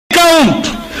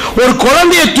ஒரு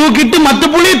குழந்தையை தூக்கிட்டு மத்த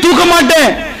புள்ளையை தூக்க மாட்டேன்,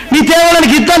 நீ தேவை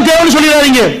எனக்கு இதுதான் தேவைன்னு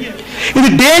சொல்லிடாதீங்க. இது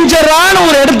டேஞ்சரான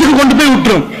ஒரு இடத்துக்கு கொண்டு போய்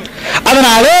விட்டுரும்.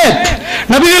 அதனால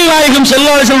நபிகள் நாயகம்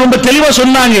ஸல்லல்லாஹு அலைஹி வஸல்லம் ரொம்ப தெளிவா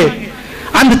சொன்னாங்க,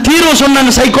 அந்த தீர்வு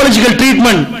சொன்னாங்க, சைக்காலஜிக்கல்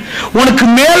ட்ரீட்மெண்ட். உனக்கு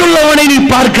மேலுள்ளவனை நீ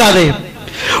பார்க்காதே,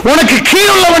 உனக்கு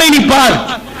கீழுள்ளவனை நீ பார்,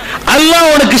 அல்லாஹ்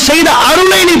உனக்கு செய்த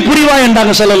அருளை நீ புரிவாய்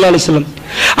என்றாங்க ஸல்லல்லாஹு அலைஹி வஸல்லம்.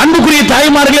 அன்புக்குரிய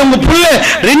தாய்மார்களே, உங்க புள்ள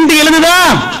 2 எழுதுதா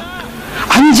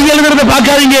 5 எழுதுறத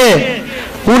பார்க்காதீங்க.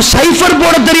 ஒரு சைஃபர்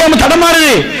போட தெரியாம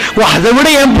தடமாறுது, அதை விட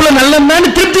என் புள்ள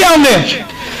நல்லன்னு திருப்தி ஆகுங்க.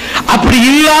 அப்படி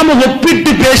இல்லாம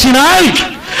ஒப்பிட்டு பேசினால்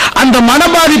அந்த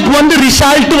மனபாதிப்பு வந்து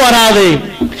ரிசல்ட் வராது.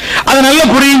 அது நல்லா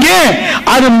புரியுங்க,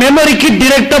 அது மெமரிக்கு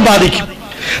டைரக்டா பாதிக்கும்.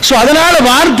 சோ அதனால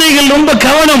வார்த்தைகள் ரொம்ப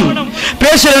கவனம்.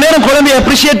 பேசுற நேரம் குழந்தையை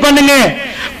அப்ரிஷியேட் பண்ணுங்க.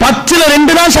 10ல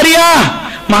 2 தான் சரியா,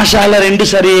 மாஷா அல்லாஹ் 2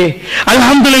 சரி,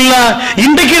 அல்ஹம்துலில்லாஹ்.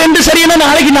 இன்றைக்கு 2 சரின்னா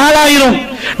நாளைக்கு 4000,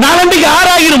 நாளைக்கு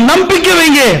 6000. நம்பிக்கை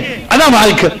வைங்க, அதான்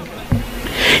வாழ்க்கை.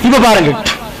 இப்ப பாருங்க,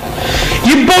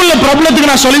 இப்ப உள்ள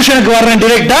ப்ராப்ளத்துக்கு நான் சொல்யூஷனுக்கு வர்றேன்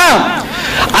டைரக்டா.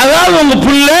 அதாவது உங்க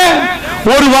புள்ள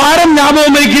ஒரு வாரம்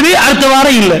ஞாபகம் இருக்குது, அடுத்த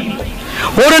வாரம் இல்ல.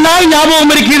 ஒரு நாள்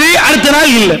ஞாபகம் இருக்குது, அடுத்த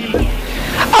நாள் இல்ல.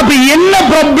 அப்ப என்ன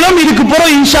ப்ராப்ளம்? இதுக்கு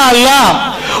போறோம் இன்ஷா அல்லாஹ்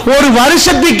ஒரு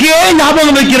வருஷத்துக்கே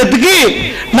ஞாபகம் வைக்கிறதுக்கு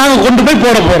நாங்க கொண்டு போய்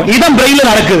போட போறோம். இதான் பிரெயின்ல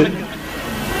நடக்குது.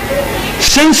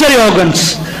 சென்சரி ஆர்கன்ஸ்,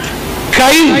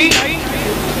 கை,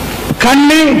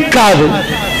 கண்ணு, காது,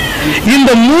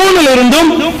 இந்த 3ல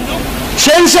இருந்தும்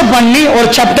சென்ஸ் பண்ணி ஒரு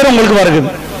சாப்டர் உங்களுக்கு வருது.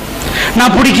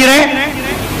 நான் பிடிக்கிறேன்,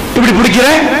 இப்படி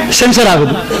பிடிக்கிறேன், சென்சர்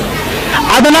ஆகுது.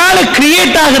 அதனால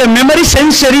கிரியேட் ஆகிற மெமரி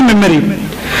சென்சரி மெமரி.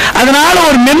 அதனால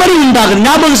ஒரு மெமரி உண்டாகுது,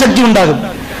 ஞாபக சக்தி உண்டாகுது,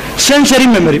 சென்சரி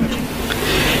மெமரி.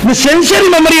 இந்த சென்சரி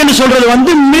மெமரி என்று சொல்றது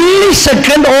வந்து மில்லி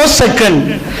செகண்ட் ஓ செகண்ட்,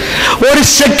 ஒரு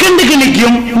செகண்டுக்கு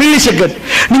நிற்கும். Milli second.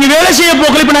 நீங்க வேலை செய்ய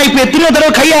போகல, இப்ப நான் இப்ப எத்தனை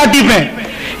தடவை கையை ஆட்டிப்பேன்,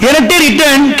 எனக்கு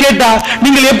ரிட்டர்ன் கேட்டா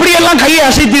நீங்கள் எப்படி எல்லாம் கையை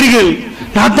அசைத்தீர்கள்,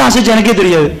 நான் தான் அசைச்சு எனக்கே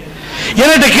தெரியாது.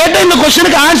 என்கிட்ட கேட்ட இந்த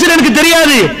கொஸ்டினுக்கு ஆன்சர் எனக்கு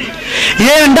தெரியாது.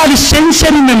 ஏனென்றால் அது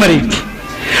சென்சரி மெமரி.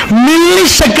 மில்லி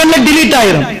செகண்ட்ல டிலீட்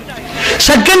ஆயிரும்,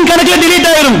 செகண்ட் கணக்கில் டிலீட்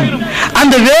ஆயிரும்.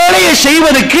 அந்த வேலையை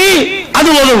செய்வதற்கு அது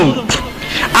உதவும்,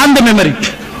 அந்த மெமரி.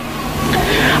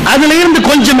 அதுல இருந்து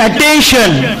கொஞ்சம்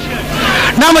அட்டென்ஷன்,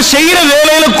 நாம செய்யற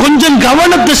வேலையில கொஞ்சம்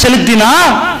கவனத்தை செலுத்தினா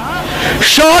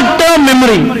short term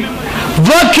memory,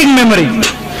 working memory.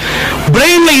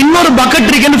 பிரெயின்ல இன்னொரு பக்கெட்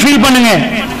இருக்குன்னு ஃபீல் பண்ணுங்க,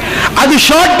 அது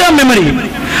ஷார்ட் டர்ம் மெமரி.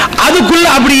 அதுக்குள்ள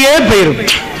அப்படியே போயிடும்,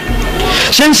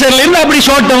 சென்சர்ல இருந்து அப்படி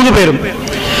ஷார்ட் டர்முக்கு போயிடும்.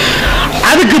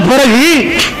 அதுக்கு பிறகு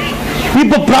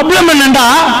இப்ப ப்ராப்ளம் என்னண்டா,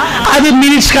 அது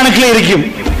மினிட்ஸ் கணக்கில் இருக்கும்.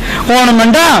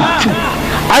 ஓனமெண்டா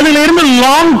அதுல இருந்து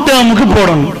லாங் டேர்முக்கு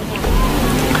போடணும்.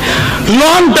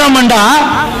 லாங் டேர்ம்டா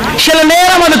சில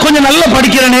நேரம் அது கொஞ்சம் நல்லா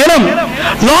படிக்கிற நேரம்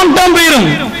லாங் டேர்ம் போயிடும்.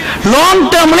 லாங்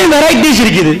டேர்ம்லயும் வெரைட்டிஸ்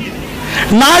இருக்குது,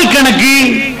 நாள் கணக்கு,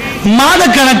 மாத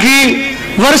கணக்கு,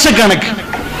 வருஷ கணக்கு.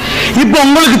 இப்ப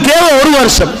உங்களுக்கு தேவை ஒரு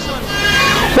வருஷம்,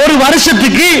 ஒரு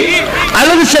வருஷத்துக்கு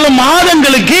அல்லது சில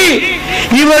மாதங்களுக்கு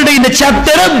இவருடைய இந்த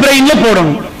சாப்டரை பிரெயின்ல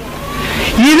போடணும்.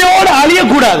 இதோட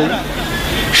அழியக்கூடாது,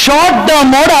 ஷார்ட்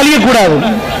டேர்மோட அழியக்கூடாது.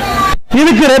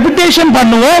 இதுக்கு ரெபிடேஷன்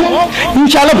பண்ணுவோம்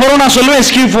இன்ஷால்லா. போறோம் நான் சொல்லுவேன்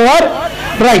ஸ்கிப் ஃபார்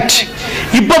ரைட்.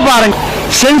 இப்ப பாருங்க,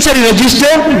 sensory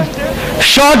register,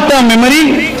 short term memory,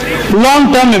 long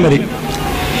term memory.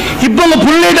 இப்ப உங்க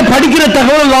பிள்ளைகிட்ட படிக்கிற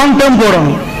தகவல் லாங் டேர்ம்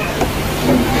போடணும்.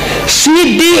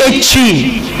 சிடிஹெச்சி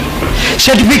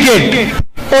சர்டிபிகேட்,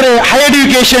 ஒரு ஹையர்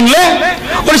எஜுகேஷன்ல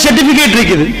ஒரு சர்டிபிகேட்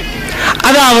இருக்குது,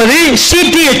 அதாவது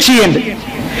சிடிஹெச்சி.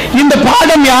 இந்த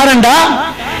பாடம் யாருண்டா,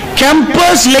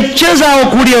 கேம்பஸ் லெக்சர்ஸ்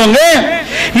ஆகக்கூடியவங்க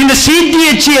இந்த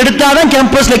சிடிஹெச்சி எடுத்தாதான்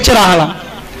கேம்பஸ் லெக்சர் ஆகலாம்.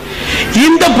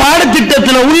 இந்த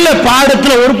பாடத்திட்டத்தில் உள்ள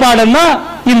பாடத்தில் ஒரு பாடம் தான்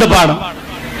இந்த பாடம்,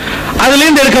 அதுல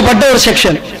இருந்து எடுக்கப்பட்ட ஒரு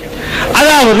செக்ஷன்.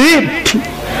 அதாவது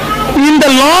இந்த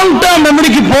லாங் டேர்ம்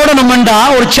மெமரிக்கு போடணும்டா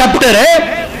ஒரு சாப்டர்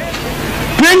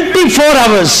 24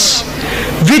 hours,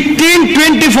 within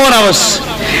 24 hours.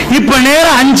 இப்ப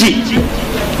நேரம் 5,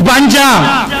 இப்ப 5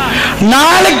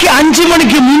 நாளைக்கு 5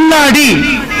 மணிக்கு முன்னாடி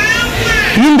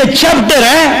இந்த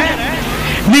சாப்டரை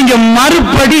நீங்க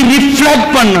மறுபடி ரிஃப்ளெக்ட்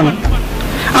பண்ணணும்.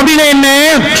 அப்படின்னா என்ன,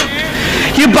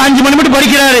 இப்ப 5 மணி மட்டும்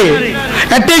படிக்கிறாரு,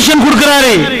 அட்டென்ஷன்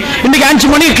கொடுக்கிறாரு, இன்னைக்கு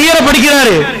 5 மணிக்கு கிளியரா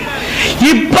படிக்கிறாரு.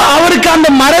 இப்ப அவருக்கு அந்த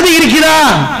மறதி இருக்குதா?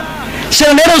 சில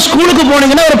நேரம் ஸ்கூலுக்கு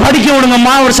போனீங்கன்னா அவர் படிக்க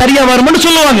விடுங்கம்மா, அவர் சரியா வரும்னு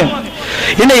சொல்லுவாங்க.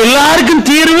 என்ன எல்லாருக்கும்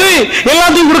தீர்வு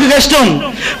எல்லாத்தையும் கொடுக்க கஷ்டம்.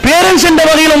 பேரண்ட்ஸ் என்ற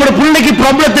வகையில் உங்களோட பிள்ளைக்கு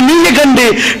ப்ராப்ளத்தை நீங்க கண்டு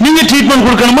நீங்க ட்ரீட்மெண்ட்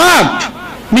கொடுக்கணுமா?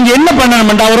 நீங்க என்ன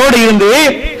பண்ணணும், அவரோட இருந்து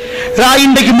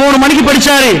இன்றைக்கு 3 மணிக்கு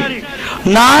படிச்சாரு,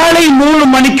 நாளை 3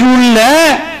 மணிக்கு உள்ள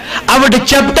அவருடைய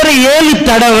சாப்டரை 7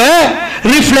 தடவை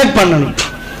ரிஃப்ளெக்ட் பண்ணணும்.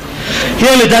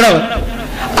 7 தடவை.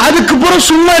 அதுக்கு பிறகு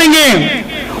சும்மா இருங்க,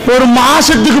 ஒரு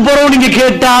மாசத்துக்கு பிறகு நீங்க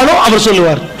கேட்டாலும் அவர்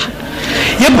சொல்லுவார்.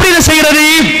 எப்படி இதை செய்யறது?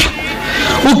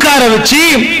 உட்கார வச்சு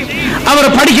அவரை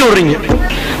படிக்க விடுறீங்க.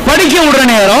 படிக்க விடுற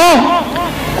நேரம்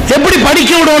எப்படி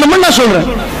படிக்க விடணும்னு நான் சொல்றேன்.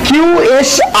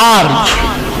 QSR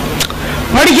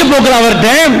படிக்க போக்குற அவர்கிட்ட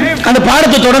அந்த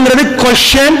பாடத்தை தொடங்குறது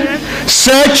கொஸ்டின்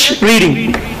சர்ச் ரீடிங்.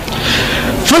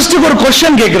 ஃபர்ஸ்ட் ஒரு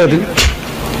கொஸ்டின் கேட்கிறது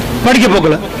படிக்க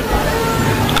போக்கல.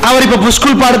 அவர் இப்ப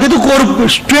ஸ்கூல் பாடத்துக்கு ஒரு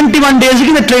 21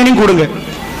 டேஸ்க்கு இந்த ட்ரைனிங் கொடுங்க.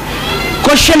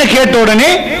 கொஸ்டினை கேட்ட உடனே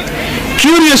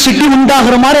கியூரியாசிட்டி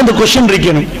உண்டாகிற மாதிரி அந்த கொஸ்டின்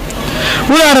இருக்கணும்.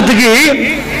 உதாரணத்துக்கு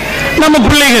நம்ம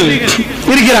பிள்ளைகள்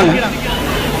இருக்கிறாங்க,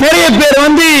 நிறைய பேர்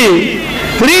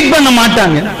ரீட் பண்ண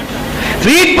மாட்டாங்க.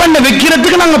 ரீட் பண்ண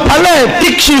வைக்கிறதுக்கு நாங்க பல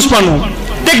ட்ரிக்ஸ் யூஸ் பண்ணுவோம்,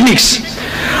 டெக்னிக்ஸ்.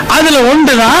 அதுல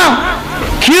ஒன்றுதான்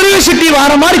கியூரியாசிட்டி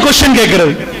வர மாதிரி கொஸ்டின்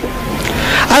கேட்கிறது.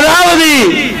 அதாவது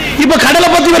இப்ப கடலை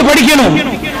பத்தி இவர் படிக்கணும்,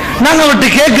 நாங்க அவர்கிட்ட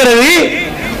கேட்கிறது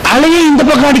அலையை இந்த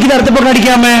பக்கம் அடிக்குது அடுத்த பக்கம்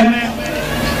அடிக்காம.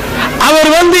 அவர்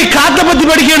காத்தை பத்தி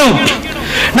படிக்கணும்,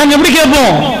 நாங்க எப்படி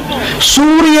கேட்போம்?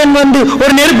 சூரியன்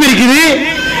ஒரு நெருப்பு இருக்குது,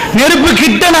 நெருப்பு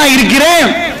கிட்ட நான் இருக்கிறேன்,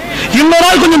 இன்னொரு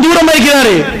ஆள் கொஞ்சம் தூரமா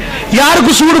இருக்கிறாரு,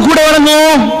 யாருக்கு சூடு கூட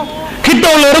வழங்கும்? கிட்ட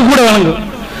உள்ளவரை கூட வழங்கும்.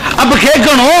 அப்ப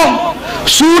கேட்கணும்,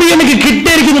 சூரியனுக்கு கிட்ட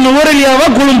இருக்குது நுவரெலியாவா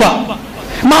கொழும்பா?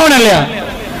 மாவனல்லையா?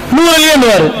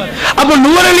 நுவரெலியான்னு. அப்ப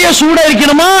நுவரெலியா சூடா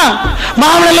இருக்கணுமா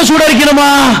மாவனல்ல சூடா இருக்கணுமா?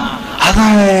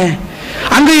 அதான்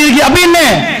அங்க இருக்கு. அப்ப என்ன?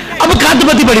 அப்ப காத்து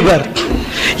பத்தி படிப்பார்.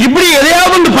 இப்படி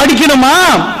எதையாவது படிக்கணுமா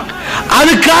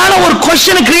அதுக்கான ஒரு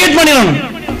கொஸ்டினை கிரியேட் பண்ணிடணும்.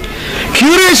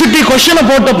 கியூரியாசிட்டி கொஸ்டினை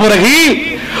போட்ட பிறகு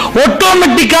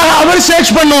ஆட்டோமேட்டிக்காக அவர்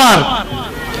சர்ச் பண்ணுவார்,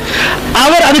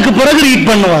 அவர் அதுக்கு பிறகு ரீட்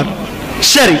பண்ணுவார்.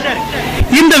 சரி,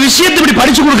 இந்த விஷயத்தை இப்படி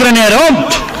படிச்சு கொடுக்கிற நேரம்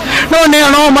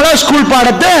ஸ்கூல்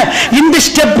பாடத்தை இந்த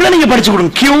ஸ்டெப்ல நீங்க படிச்சு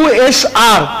கொடுங்க.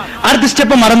 QSR அடுத்த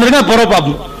ஸ்டெப்பை மறந்துருங்க, பிறகு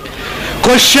பார்ப்போம்.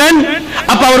 கொஸ்டின்,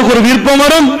 அப்ப அவருக்கு ஒரு விருப்பம்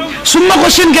வரும், சும்மா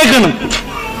கொஸ்டின் கேட்கணும்.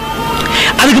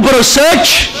 அதுக்கு பிறகு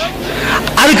சர்ச்,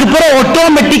 அதுக்கு பிறகு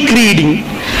ஆட்டோமேட்டிக் ரீடிங்.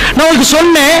 நான் உங்களுக்கு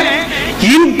சொன்னேன்,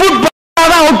 இன்புட்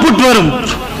பண்ணாதான் அவுட்புட் வரும்.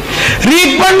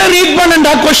 ரீட்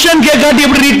பண்ணா கொஸ்டின் கேட்காட்டி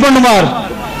எப்படி ரீட் பண்ணுவார்?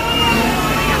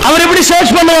 அவர் எப்படி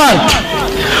சர்ச் பண்ணுவார்?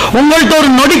 உங்கள்ட்ட ஒரு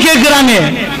நொடி கேட்கிறாங்க,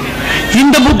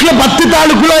 இந்த புக்ல 10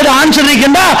 தாளுக்குள்ள ஆன்சர்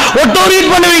இருக்கா, ஒட்டோ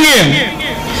ரீட் பண்ணுவீங்க.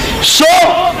 சோ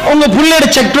உங்க புள்ளையோட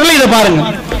செக்டர்ல இதை பாருங்க.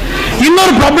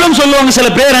 இன்னொரு ப்ராப்ளம் சொல்லுவாங்க சில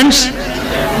பேரண்ட்ஸ்,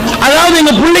 அதாவது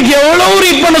எங்க பிள்ளைக்கு எவ்வளவு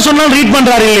ரீட் பண்ண சொன்னாலும் ரீட்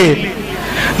பண்றாரு இல்லையே,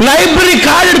 லைப்ரரி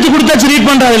கார்டு எடுத்து கொடுத்தாச்சு ரீட்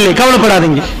பண்றாரு இல்லையே.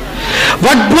 கவலைப்படாதீங்க,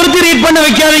 வற்புறுத்தி ரீட் பண்ண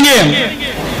வைக்காதீங்க.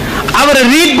 அவரை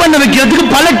ரீட் பண்ண வைக்கிறதுக்கு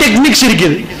பல டெக்னிக்ஸ்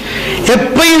இருக்குது.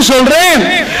 எப்பயும் சொல்றேன்,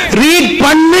 ரீட்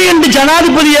பண்ணு என்று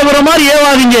ஜனாதிபதி ஏவற மாதிரி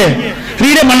ஏவாதீங்க,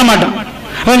 ரீடே பண்ண மாட்டோம்.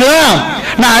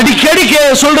 நான் அடிக்கடி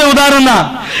சொல்ற உதாரணம் தான்,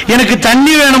 எனக்கு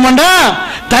தண்ணி வேணும்னா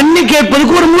தண்ணி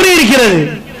கேட்பதுக்கு ஒரு முறை இருக்கிறது.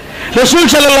 ரசூல்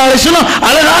ஸல்லல்லாஹு அலைஹி வஸல்லம்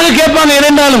அழகாக கேட்பாங்க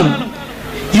இருந்தாலும்.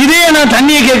 இதே நான்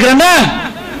தண்ணியை கேட்கிறேன்னா,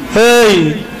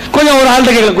 கொஞ்சம் ஒரு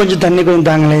ஆள்கிட்ட கேட்கல, கொஞ்சம் தண்ணி கொஞ்சம்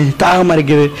தாங்களே, தாகமா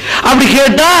இருக்குது அப்படி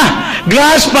கேட்டா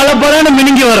கிளாஸ் பல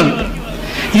மினிங்கி வரும்.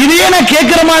 இதே நான்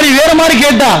கேட்கிற மாதிரி வேற மாதிரி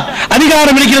கேட்டா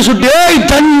அதிகாரம் இருக்கிற சுட்டு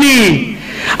தண்ணி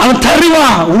அவன்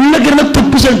தருவான், உள்ளக்கு இருந்தா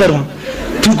துப்பு செல் தருவான்.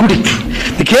 குடி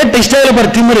கேட்ட இஷ்டம் பாரு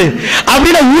திமிரு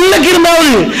அப்படின்னா உள்ளக்கு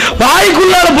இருந்தாவது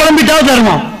வாய்க்குள்ளால புலம்பிட்டாவது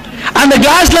தருவான். அந்த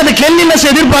கிளாஸ்ல அந்த கிளீனஸ்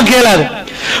எதிர்பார்க்க இயலாது.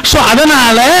 சோ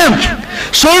அதனால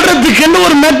சொல்றதுக்கு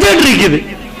ஒரு மெத்தட் இருக்குது,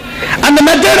 அந்த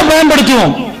மெத்தடை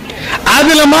பயன்படுத்துவோம்.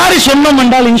 அதுல மாதிரி சொன்னோம்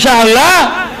என்றால் இன்ஷா அல்லாஹ்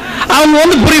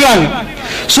அவங்க புரிவாங்க.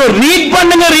 சோ ரீட்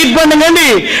பண்ணுங்க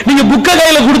நீங்க புக்க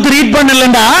கையில கொடுத்து ரீட்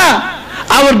பண்ணலன்னா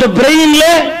அவருடைய பிரெயின்ல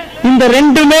இந்த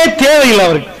ரெண்டுமே தேவையில்லை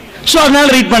அவருக்கு. சோ அதனால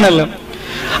ரீட் பண்ணல.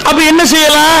 அப்ப என்ன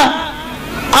செய்யலாம்?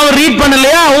 அவர் ரீட்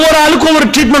பண்ணலையா, ஒவ்வொரு ஆளுக்கும் ஒரு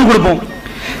ட்ரீட்மெண்ட் கொடுப்போம்.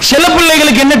 சில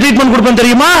பிள்ளைகளுக்கு என்ன ட்ரீட்மெண்ட் கொடுப்போம்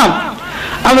தெரியுமா?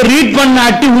 அவர் ரீட்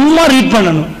பண்ணாட்டி உண்மை ரீட்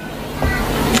பண்ணணும்.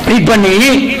 ரீட் பண்ணி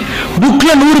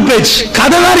புக்ல 100 பேஜ்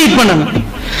கதை தான் ரீட் பண்ணணும்.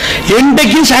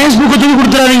 என்றைக்கும் சயின்ஸ் புக்கு தூக்கி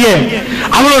கொடுத்துறாதீங்க,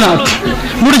 அவ்வளவுதான்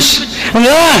முடிச்சு.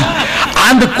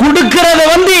 அந்த கொடுக்கறத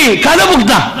கதை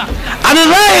புக் தான்,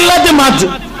 அதுதான் எல்லாத்தையும் மாத்து.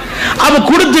 அப்ப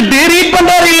கொடுத்துட்டு ரீட்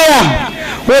பண்றாரு இல்லையா,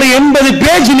 ஒரு 80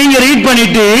 பேஜ் நீங்க ரீட்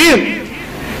பண்ணிட்டு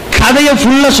கதையை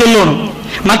ஃபுல்லா சொல்லணும்.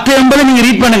 மற்ற 80 நீங்க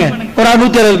ரீட் பண்ணுங்க, ஒரு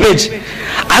 160 பேஜ்.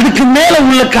 அதுக்கு மேல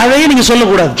உள்ள கதையை நீங்க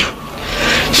சொல்லக்கூடாது.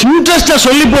 இன்ட்ரெஸ்டா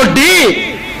சொல்லி போட்டு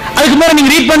அதுக்கு மேல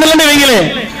நீங்க ரீட் பண்ணலன்னு வைங்களே,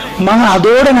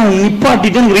 அதோட நான்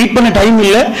நிப்பாட்டிட்டு எனக்கு ரீட் பண்ண டைம்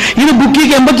இல்ல, இது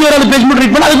புக்கிக்கு 81 பேஜ் மட்டும்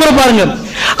ரீட் பண்ண. அதுக்கு பாருங்க,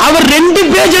 அவர் 2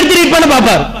 பேஜ் எடுத்து ரீட் பண்ண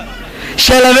பார்ப்பார்.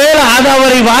 சில வேளை அது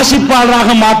அவரை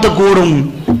வாசிப்பாளராக மாற்றக்கூடும்.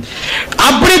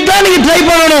 அப்படித்தான் நீங்க ட்ரை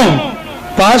பண்ணணும்.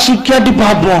 வாசிக்காட்டி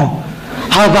பார்ப்போம்,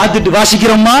 அவன் பார்த்துட்டு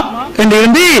வாசிக்கிறோமா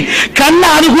என்று கண்ணை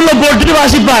அதுக்குள்ள போட்டுட்டு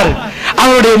வாசிப்பார்,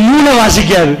 அவருடைய மூளை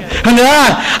வாசிக்காது.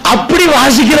 அப்படி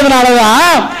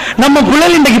வாசிக்கிறதுனாலதான் நம்ம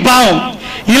பிள்ளைகள் இன்றைக்கு பாவம்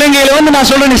இலங்கையில வந்து நான்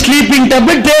சொல்றேன் ஸ்லீப்பிங்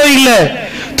டேப்லெட் தேவையில்லை,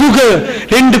 தூக்கு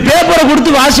 2 பேப்பரை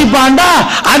கொடுத்து வாசிப்பாண்டா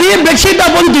அதே பெட்ஷீட்டா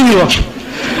போட்டு தூங்கிடுவோம்.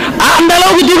 அந்த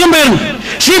அளவுக்கு தூக்கம் போயிடும்.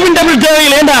 ஸ்லீப்பிங் டேப்லெட்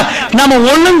தேவையில்லை. நம்ம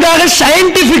ஒழுங்காக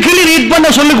சயின்டிபிக்கலி ரீட் பண்ண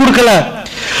சொல்லி கொடுக்கல.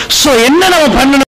 சோ என்ன நம்ம பண்ணணும்?